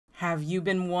Have you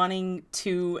been wanting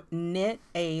to knit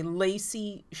a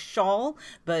lacy shawl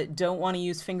but don't want to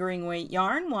use fingering weight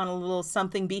yarn? Want a little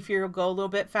something beefier, go a little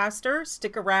bit faster?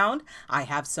 Stick around. I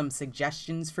have some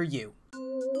suggestions for you.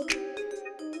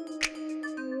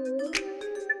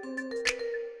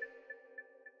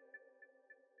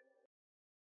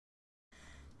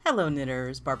 Hello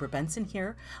knitters, Barbara Benson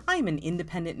here. I am an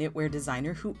independent knitwear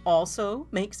designer who also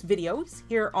makes videos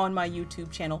here on my YouTube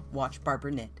channel, Watch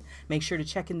Barbara Knit. Make sure to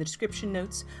check in the description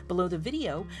notes below the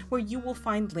video where you will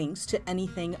find links to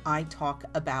anything I talk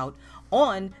about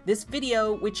on this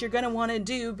video, which you're going to want to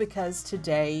do because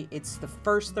today it's the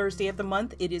first Thursday of the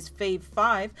month. It is Fave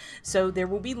 5, so there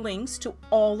will be links to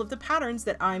all of the patterns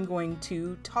that I'm going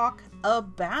to talk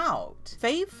about.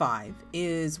 Fave 5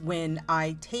 is when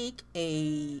I take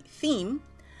a theme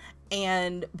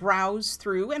and browse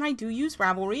through, and I do use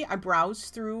Ravelry, I browse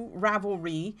through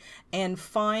Ravelry and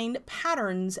find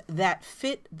patterns that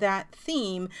fit that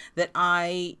theme that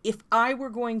if I were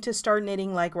going to start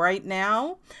knitting like right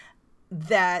now,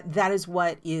 that is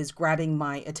what is grabbing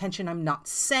my attention. I'm not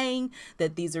saying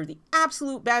that these are the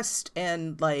absolute best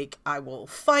and like I will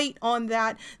fight on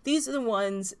that. These are the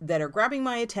ones that are grabbing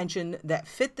my attention, that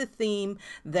fit the theme,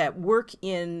 that work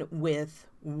in with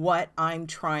what I'm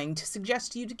trying to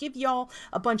suggest to you, to give y'all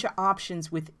a bunch of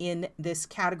options within this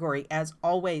category. As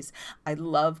always, I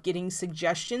love getting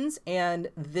suggestions, and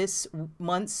this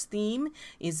month's theme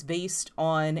is based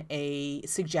on a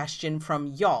suggestion from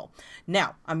y'all.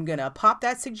 Now, I'm gonna pop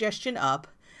that suggestion up,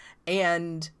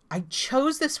 and I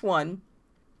chose this one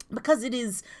because it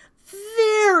is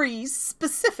very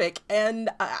specific, and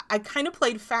I kind of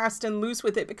played fast and loose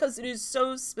with it because it is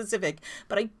so specific,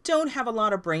 but I don't have a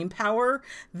lot of brain power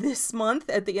this month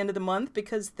at the end of the month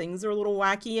because things are a little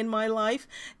wacky in my life,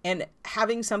 and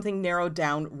having something narrowed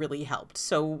down really helped.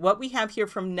 So what we have here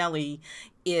from Nellie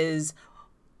is,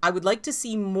 I would like to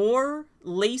see more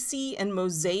lacy and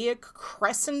mosaic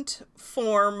crescent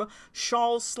form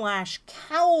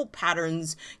shawl/cowl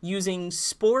patterns using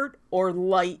sport or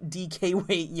light DK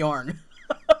weight yarn.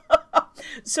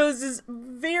 So this is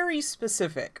very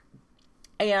specific.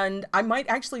 And I might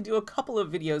actually do a couple of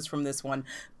videos from this one,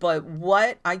 but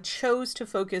what I chose to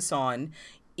focus on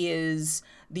is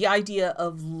the idea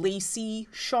of lacy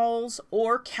shawls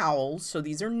or cowls. So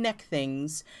these are neck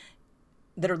things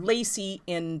that are lacy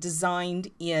and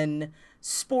designed in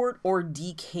sport or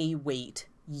DK weight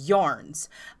yarns.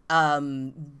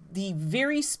 The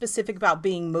very specific about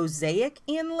being mosaic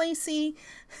and lacy,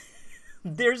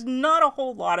 there's not a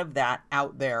whole lot of that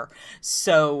out there.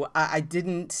 So I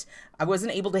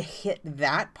wasn't able to hit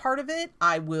that part of it.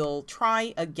 I will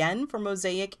try again for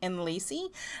mosaic and lacy.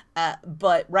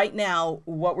 But right now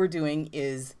what we're doing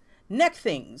is neck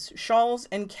things, shawls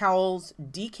and cowls,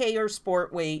 DK or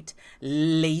sport weight,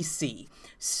 lacy.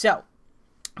 So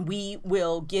we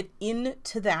will get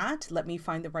into that. Let me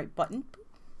find the right button.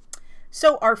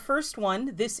 So our first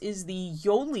one, this is the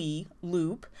Yoil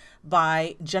Loop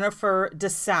by Jennifer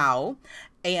Dassau.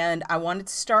 And I wanted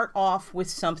to start off with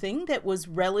something that was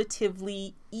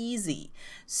relatively easy.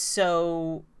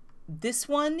 So this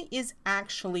one is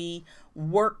actually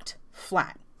worked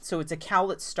flat. So it's a cowl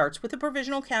that starts with a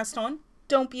provisional cast on.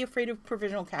 Don't be afraid of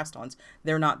provisional cast ons.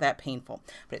 They're not that painful.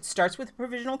 But it starts with a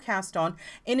provisional cast on,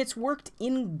 and it's worked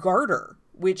in garter,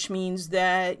 which means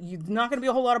that you're not going to be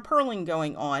a whole lot of purling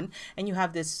going on, and you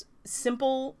have this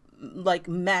simple like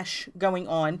mesh going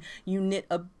on. You knit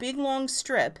a big long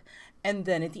strip, and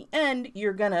then at the end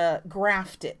you're going to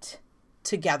graft it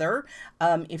together.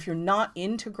 If you're not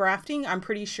into grafting, I'm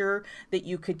pretty sure that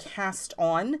you could cast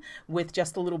on with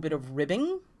just a little bit of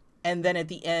ribbing, and then at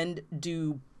the end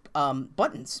do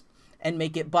buttons and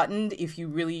make it buttoned if you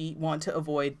really want to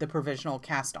avoid the provisional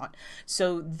cast on.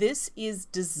 So this is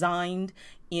designed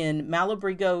in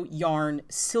Malabrigo yarn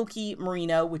Silky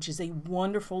Merino, which is a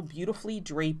wonderful, beautifully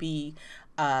drapey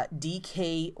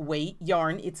DK weight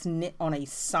yarn. It's knit on a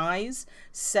size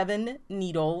 7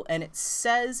 needle, and it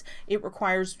says it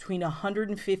requires between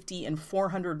 150 and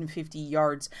 450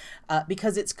 yards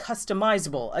because it's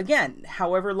customizable. Again,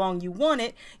 however long you want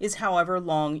it is however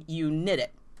long you knit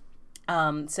it.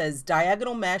 Says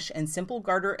diagonal mesh and simple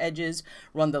garter edges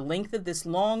run the length of this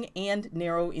long and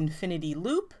narrow infinity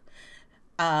loop.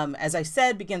 As I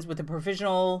said, begins with a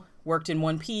provisional, worked in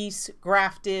one piece,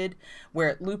 grafted, where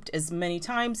it looped as many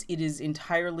times. It is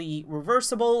entirely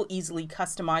reversible, easily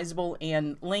customizable,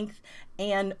 and length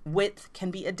and width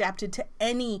can be adapted to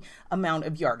any amount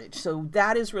of yardage. So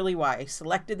that is really why I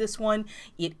selected this one.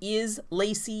 It is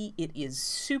lacy. It is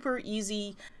super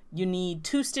easy. You need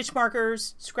 2 stitch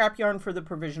markers, scrap yarn for the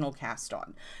provisional cast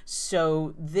on.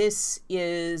 So this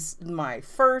is my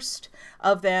first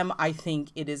of them. I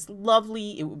think it is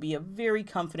lovely. It would be a very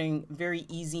comforting, very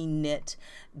easy knit.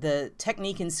 The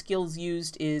technique and skills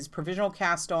used is provisional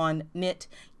cast on, knit,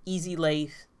 easy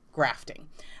lathe, grafting.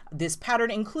 This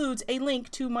pattern includes a link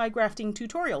to my grafting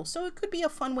tutorial, so it could be a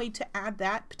fun way to add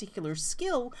that particular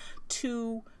skill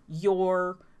to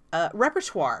your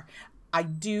repertoire. I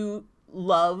do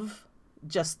love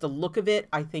just the look of it.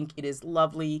 I think it is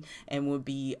lovely and would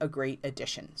be a great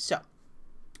addition. So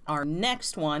our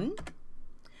next one,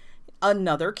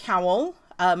 another cowl.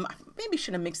 Maybe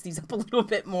should have mixed these up a little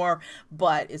bit more,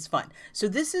 but it's fun. So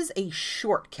this is a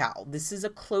short cowl. This is a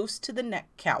close to the neck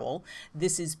cowl.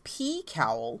 This is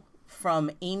Peacowl from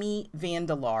Amy van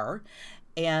de Laar.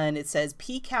 And it says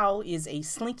Peacowl is a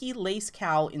slinky lace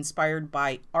cowl inspired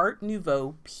by Art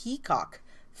Nouveau peacock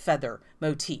feather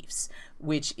motifs,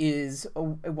 which is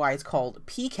why it's called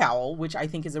Peacowl, which I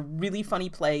think is a really funny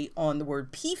play on the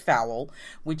word peafowl,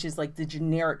 which is like the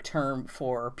generic term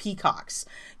for peacocks.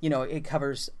 You know, it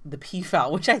covers the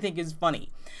peafowl, which I think is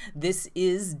funny. This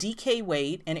is DK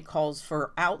weight, and it calls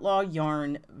for Outlaw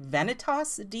Yarn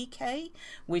Vanitas DK,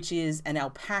 which is an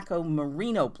alpaca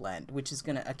merino blend, which is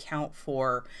going to account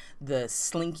for the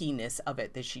slinkiness of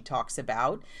it that she talks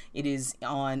about. It is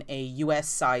on a US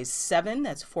size 7,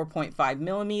 that's 4.5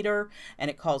 millimeter, and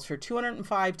it calls for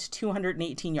 205 to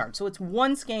 218 yards. So it's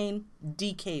 1 skein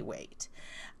DK weight.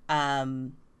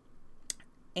 And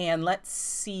let's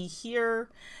see here.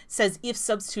 It says if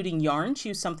substituting yarn,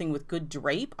 choose something with good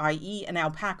drape, i.e. an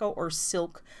alpaca or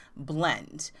silk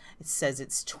blend. It says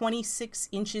it's 26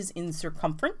 inches in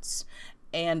circumference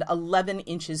and 11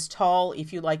 inches tall.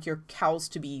 If you like your cowls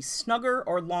to be snugger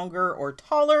or longer or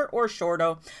taller or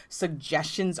shorter,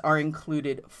 suggestions are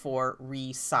included for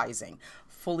resizing.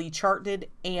 Fully charted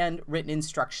and written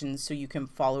instructions so you can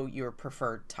follow your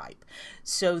preferred type.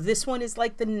 So this one is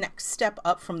like the next step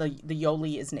up from the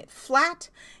Yoil is knit flat.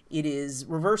 It is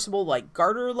reversible like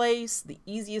garter lace, the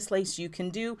easiest lace you can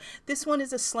do. This one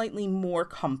is a slightly more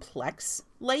complex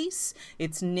lace.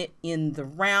 It's knit in the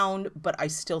round, but I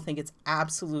still think it's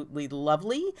absolutely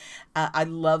lovely. I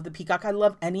love the peacock. I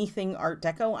love anything Art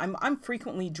Deco. I'm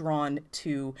frequently drawn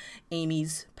to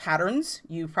Amy's patterns.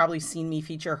 You've probably seen me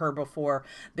feature her before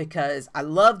because I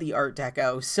love the Art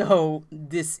Deco. So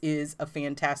this is a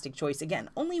fantastic choice. Again,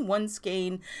 only 1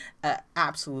 skein,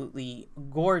 absolutely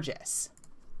gorgeous.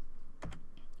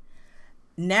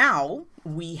 Now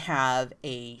we have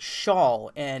a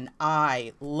shawl, and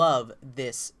I love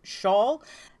this shawl.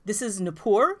 This is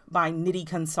Nupur by Nidhi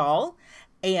Kansal,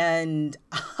 and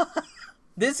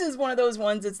this is one of those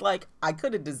ones, it's like, I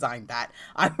could have designed that.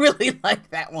 I really like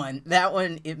that one. That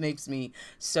one, it makes me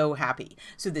so happy.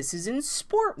 So this is in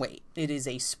sport weight. It is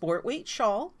a sport weight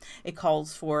shawl. It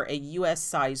calls for a US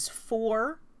size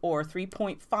 4 or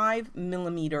 3.5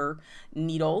 millimeter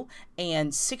needle,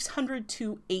 and 600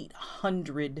 to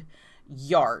 800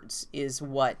 yards is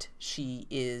what she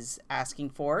is asking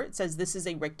for. It says this is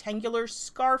a rectangular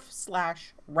scarf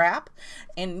slash wrap,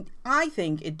 and I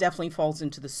think it definitely falls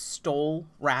into the stole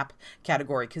wrap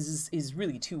category because this is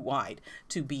really too wide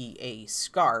to be a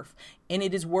scarf, and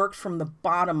it is worked from the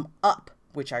bottom up,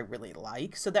 which I really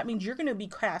like. So that means you're going to be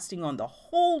casting on the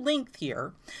whole length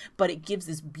here, but it gives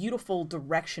this beautiful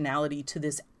directionality to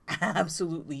this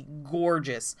absolutely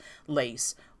gorgeous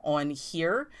lace on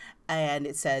here. And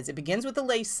it says it begins with the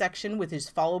lace section, which is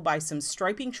followed by some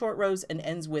striping short rows and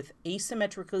ends with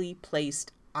asymmetrically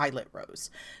placed eyelet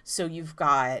rows. So you've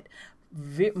got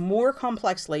more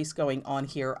complex lace going on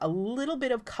here, a little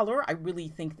bit of color. I really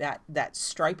think that that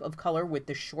stripe of color with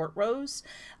the short rows,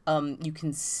 you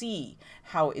can see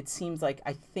how it seems like,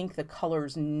 I think the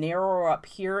colors narrow up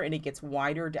here and it gets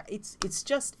wider. It's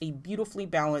just a beautifully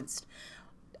balanced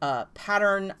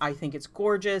pattern. I think it's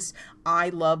gorgeous. I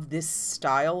love this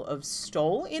style of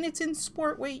stole, and it's in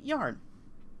sport weight yarn.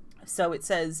 So it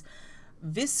says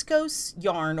viscose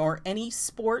yarn or any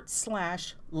sport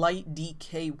slash light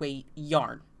DK weight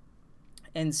yarn.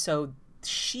 And so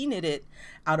she knit it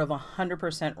out of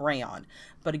 100% rayon.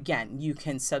 But again, you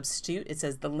can substitute. It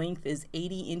says the length is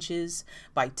 80 inches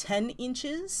by 10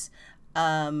 inches.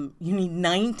 You need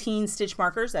 19 stitch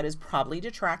markers. That is probably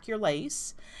to track your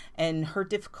lace. And her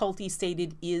difficulty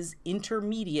stated is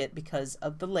intermediate because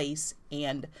of the lace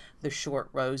and the short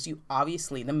rows. You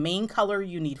obviously, the main color,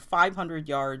 you need 500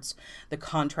 yards. The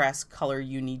contrast color,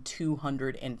 you need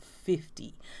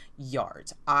 250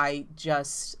 yards. I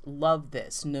just love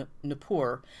this.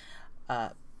 Nupur.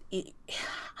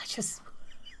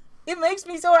 It makes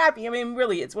me so happy. I mean,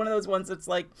 really, it's one of those ones that's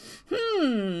like,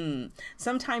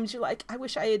 sometimes you're like, I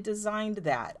wish I had designed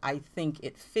that. I think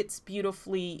it fits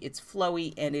beautifully, it's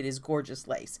flowy, and it is gorgeous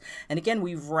lace. And again,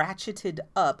 we've ratcheted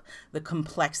up the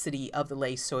complexity of the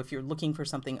lace. So if you're looking for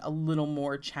something a little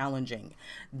more challenging,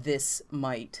 this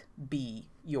might be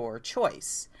your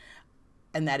choice.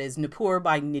 And that is Nupur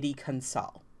by Nidhi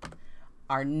Kansal.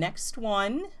 Our next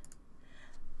one,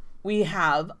 we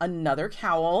have another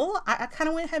cowl. I kind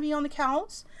of went heavy on the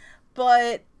cowls,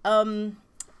 but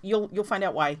you'll find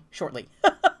out why shortly.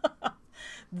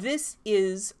 This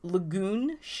is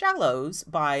Lagoon Shallows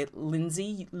by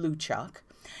Lindsay Luchuk,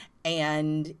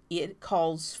 and it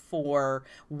calls for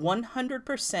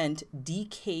 100%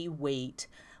 DK weight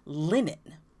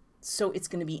linen. So it's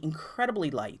going to be incredibly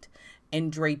light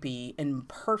and drapey and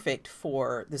perfect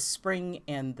for the spring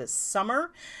and the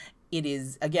summer. It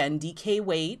is, again, DK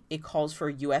weight. It calls for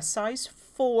US size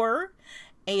 4,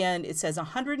 and it says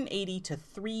 180 to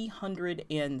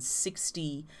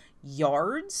 360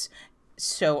 yards.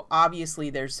 So obviously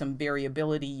there's some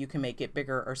variability. You can make it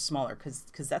bigger or smaller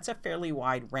because that's a fairly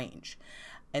wide range.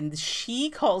 And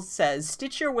she says,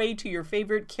 stitch your way to your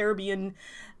favorite Caribbean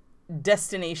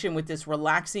destination with this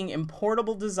relaxing and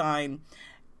portable design.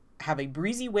 Have a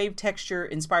breezy wave texture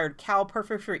inspired cowl,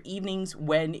 perfect for evenings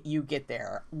when you get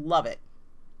there. Love it.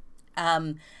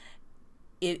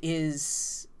 It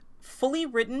is fully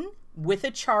written with a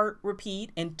chart,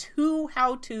 repeat, and 2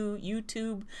 how-to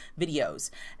YouTube videos.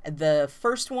 The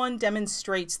first one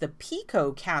demonstrates the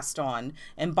picot cast on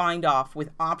and bind off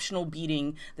with optional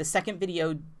beading. The second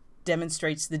video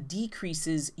demonstrates the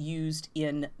decreases used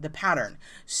in the pattern.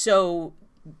 So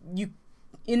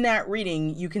in that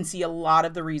reading, you can see a lot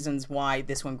of the reasons why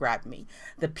this one grabbed me.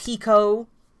 The picot,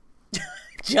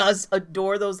 just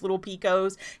adore those little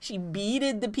picots. She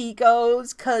beaded the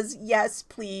picots because, yes,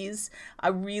 please, I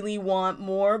really want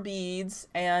more beads.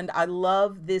 And I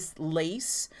love this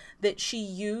lace that she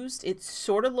used. It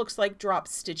sort of looks like drop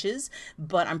stitches,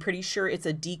 but I'm pretty sure it's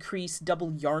a decreased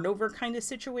double yarn over kind of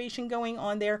situation going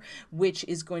on there, which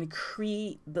is going to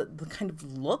create the kind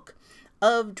of look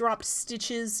of drop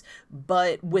stitches,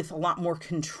 but with a lot more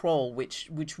control, which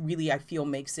really I feel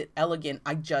makes it elegant.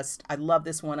 I love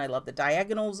this one. I love the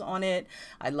diagonals on it.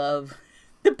 I love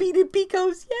the beaded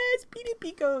picots. Yes, beaded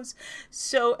picots.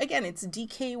 So again, it's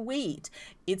DK weight.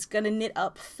 It's going to knit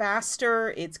up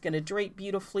faster. It's going to drape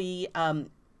beautifully.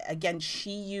 Again, she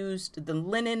used the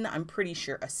linen. I'm pretty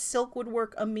sure a silk would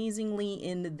work amazingly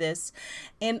in this.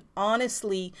 And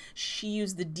honestly, she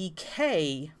used the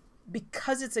DK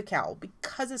because it's a cowl,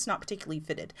 because it's not particularly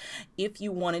fitted. If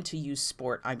you wanted to use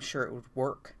sport, I'm sure it would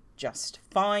work just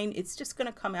fine. It's just going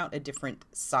to come out a different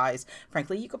size.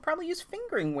 Frankly, you could probably use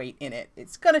fingering weight in it.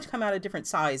 It's going to come out a different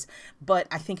size, but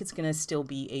I think it's going to still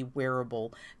be a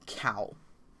wearable cowl.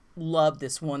 Love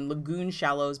this one, Lagoon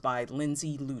Shallows by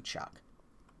Lindsay Luchuk.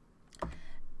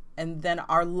 And then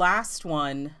our last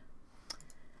one,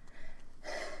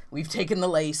 we've taken the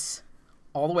lace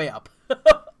all the way up.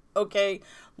 Okay,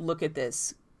 look at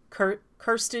this.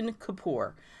 Kirsten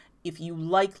Kapur. If you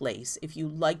like lace, if you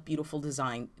like beautiful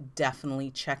design,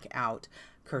 definitely check out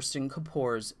Kirsten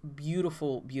Kapur's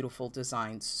beautiful, beautiful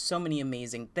designs. So many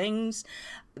amazing things.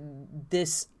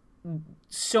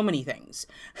 So many things.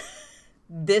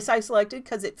 This I selected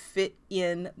because it fit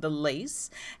in the lace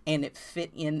and it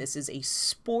fit in, this is a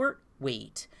sport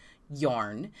weight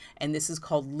yarn, and this is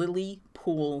called Lily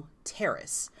Pool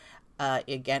Terrace.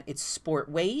 Again, it's sport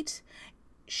weight.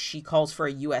 She calls for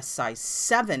a US size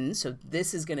 7, so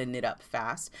this is going to knit up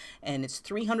fast, and it's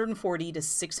 340 to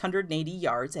 680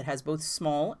 yards. It has both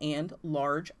small and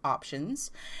large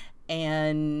options,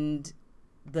 and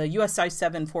the US size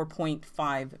 7,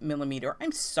 4.5 millimeter.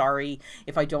 I'm sorry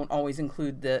if I don't always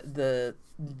include the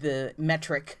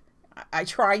metric. I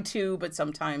try to, but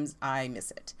sometimes I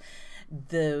miss it.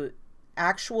 The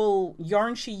actual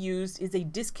yarn she used is a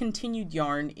discontinued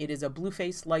yarn. It is a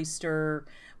Blueface Leicester,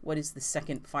 what is the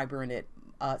second fiber in it?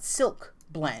 Silk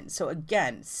blend. So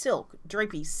again, silk,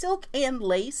 drapey, silk and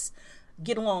lace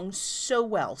get along so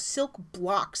well. Silk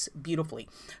blocks beautifully.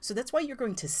 So that's why you're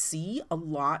going to see a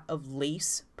lot of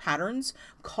lace patterns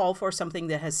call for something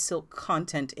that has silk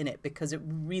content in it, because it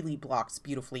really blocks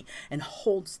beautifully and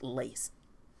holds lace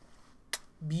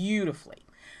beautifully.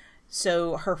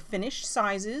 So her finished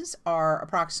sizes are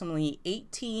approximately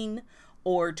 18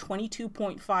 or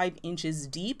 22.5 inches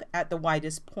deep at the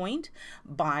widest point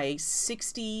by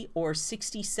 60 or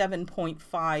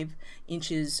 67.5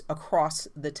 inches across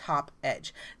the top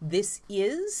edge. This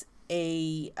is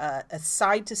a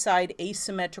side-to-side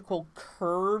asymmetrical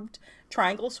curved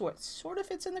triangle, so it sort of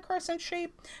fits in the crescent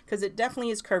shape because it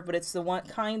definitely is curved, but it's the one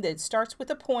kind that starts with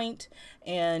a point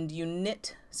and you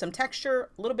knit some texture,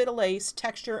 a little bit of lace,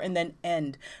 texture, and then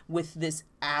end with this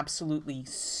absolutely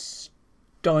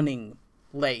stunning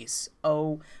lace.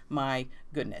 Oh my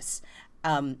goodness.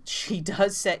 She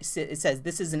does say, it says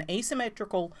this is an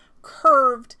asymmetrical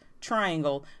curved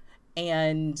triangle,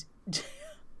 and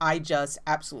I just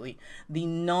absolutely, the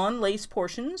non-lace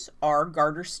portions are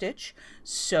garter stitch,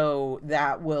 so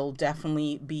that will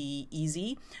definitely be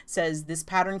easy. Says this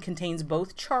pattern contains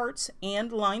both charts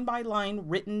and line by line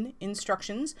written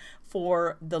instructions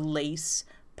for the lace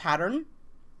pattern.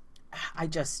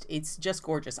 It's just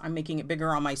gorgeous. I'm making it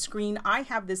bigger on my screen. I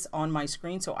have this on my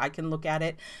screen so I can look at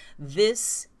it.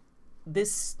 This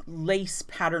lace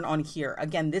pattern on here,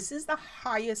 again, this is the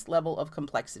highest level of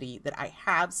complexity that I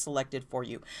have selected for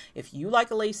you. If you like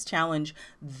a lace challenge,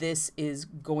 this is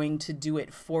going to do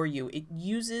it for you. It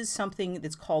uses something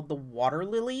that's called the water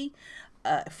lily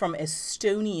from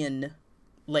Estonian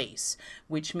lace,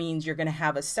 which means you're going to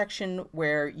have a section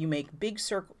where you make big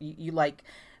circle, you like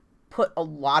put a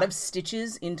lot of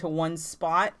stitches into one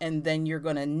spot, and then you're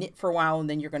going to knit for a while, and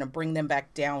then you're going to bring them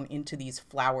back down into these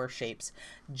flower shapes.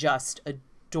 Just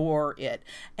adore it.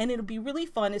 And it'll be really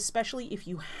fun, especially if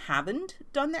you haven't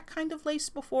done that kind of lace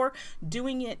before.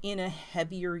 Doing it in a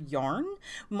heavier yarn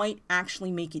might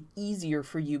actually make it easier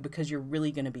for you because you're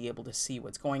really going to be able to see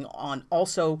what's going on.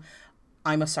 Also,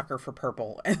 I'm a sucker for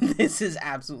purple, and this is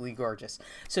absolutely gorgeous.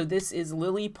 So this is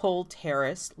Pool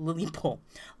Terrace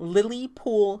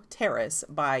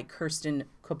by Kirsten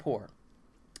Kapur.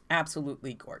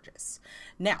 Absolutely gorgeous.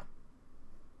 Now,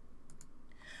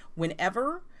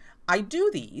 whenever I do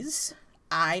these,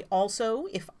 I also,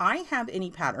 if I have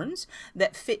any patterns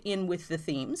that fit in with the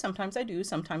theme, sometimes I do,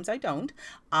 sometimes I don't,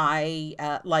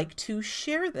 I like to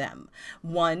share them.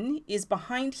 One is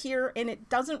behind here, and it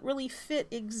doesn't really fit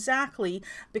exactly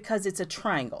because it's a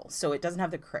triangle, so it doesn't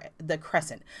have the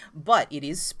crescent, but it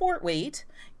is sport weight,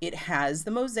 it has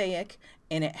the mosaic,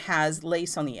 and it has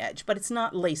lace on the edge, but it's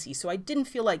not lacy, so I didn't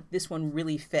feel like this one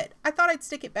really fit. I thought I'd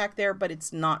stick it back there, but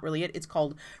it's not really it. It's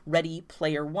called Ready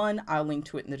Player One. I'll link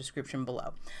to it in the description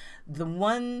below. The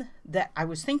one that I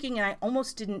was thinking, and I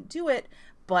almost didn't do it,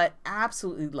 but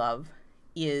absolutely love,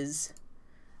 is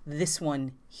this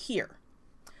one here.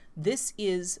 This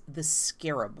is the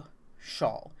Scarab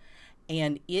Shawl,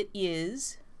 and it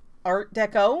is Art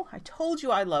Deco. I told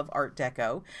you I love Art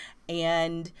Deco,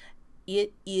 and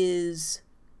it is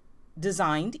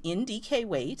designed in DK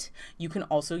weight. You can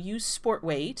also use sport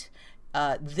weight.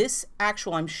 This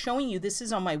actual, I'm showing you, this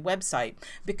is on my website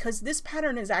because this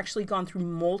pattern has actually gone through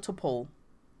multiple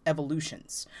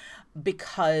evolutions,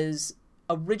 because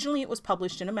originally it was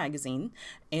published in a magazine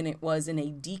and it was in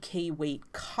a DK weight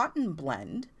cotton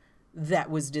blend that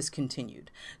was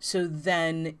discontinued. So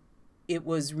then it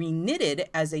was reknitted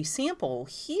as a sample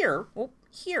here,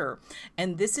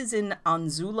 and this is in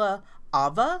Anzula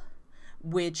Ava,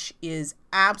 which is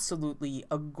absolutely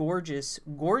a gorgeous,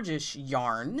 gorgeous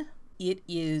yarn. It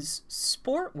is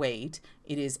sport weight.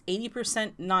 It is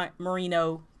 80%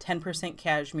 merino, 10%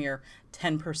 cashmere,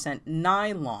 10%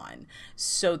 nylon.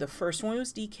 So the first one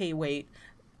was DK weight.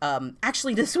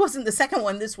 Actually, this wasn't the second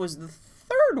one. This was the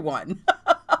third one.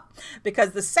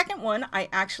 Because the second one, I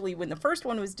actually, when the first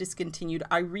one was discontinued,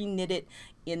 I reknit it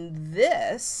in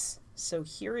this. So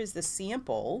here is the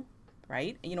sample,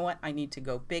 right? You know what? I need to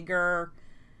go bigger.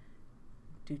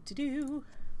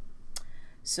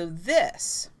 So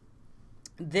this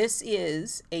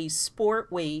is a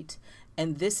sport weight,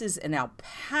 and this is an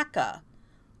alpaca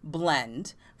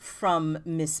blend from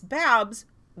Miss Babs,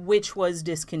 which was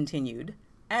discontinued.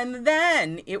 And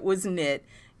then it was knit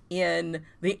in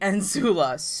the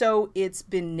Anzula. So it's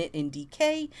been knit in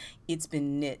DK, it's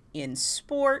been knit in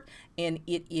sport, and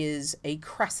it is a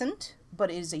crescent, but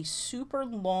it is a super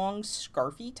long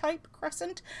scarfy type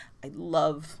crescent. I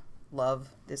love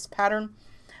this pattern.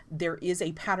 There is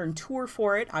a pattern tour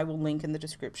for it. I will link in the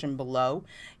description below.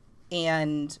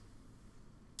 And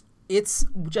it's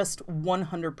just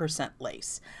 100%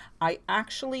 lace. I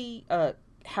actually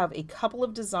have a couple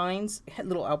of designs,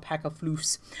 little alpaca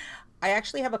floofs. I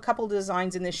actually have a couple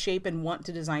designs in this shape and want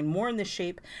to design more in this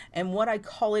shape. And what I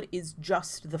call it is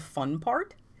just the fun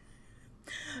part.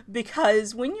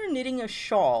 because when you're knitting a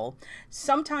shawl,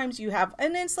 sometimes you have,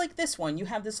 and it's like this one, you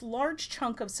have this large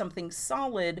chunk of something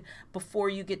solid before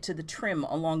you get to the trim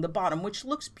along the bottom, which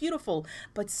looks beautiful,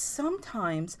 but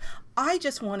sometimes I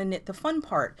just want to knit the fun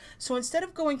part. So instead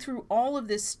of going through all of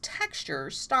this texture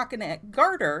stockinette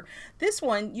garter, this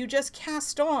one you just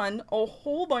cast on a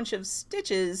whole bunch of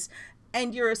stitches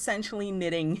and you're essentially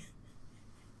knitting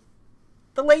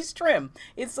the lace trim.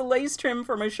 It's the lace trim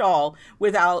from a shawl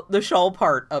without the shawl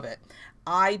part of it.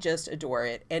 I just adore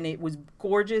it, and it was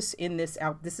gorgeous in this.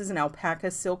 This is an alpaca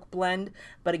silk blend,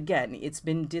 but again, it's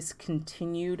been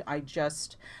discontinued. I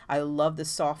love the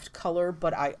soft color,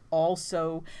 but I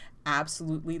also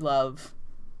absolutely love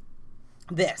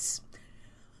this.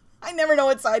 I never know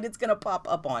what side it's gonna pop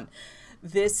up on.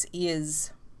 This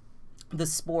is the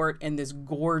sport and this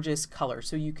gorgeous color,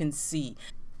 so you can see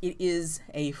it is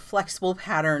a flexible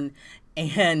pattern,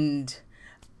 and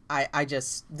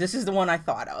this is the one I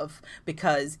thought of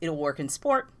because it'll work in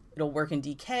sport, it'll work in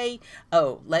DK.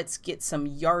 Oh, let's get some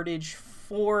yardage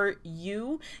for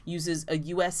you. Uses a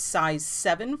US size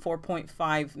 7,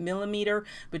 4.5 millimeter,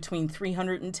 between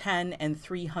 310 and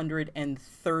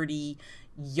 330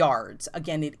 yards.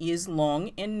 Again, it is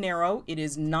long and narrow. It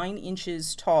is 9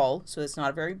 inches tall, so it's not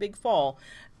a very big fall,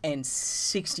 and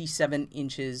 67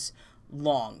 inches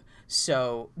long.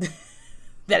 So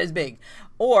that is big.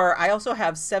 Or I also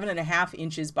have 7.5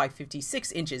 inches by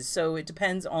 56 inches. So it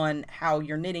depends on how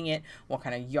you're knitting it, what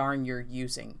kind of yarn you're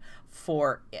using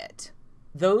for it.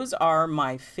 Those are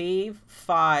my fave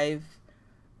 5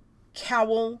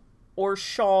 cowl or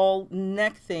shawl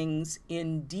neck things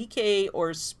in DK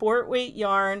or sport weight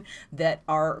yarn that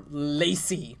are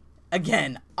lacy.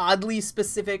 Again, oddly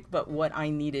specific, but what I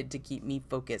needed to keep me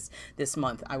focused this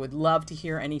month. I would love to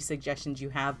hear any suggestions you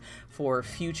have for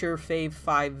future Fave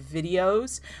 5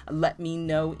 videos. Let me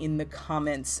know in the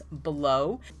comments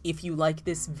below. If you like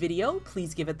this video,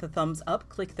 please give it the thumbs up,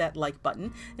 click that like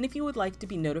button, and if you would like to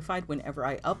be notified whenever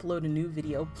I upload a new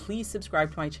video, please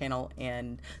subscribe to my channel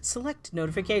and select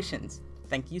notifications.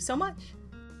 Thank you so much.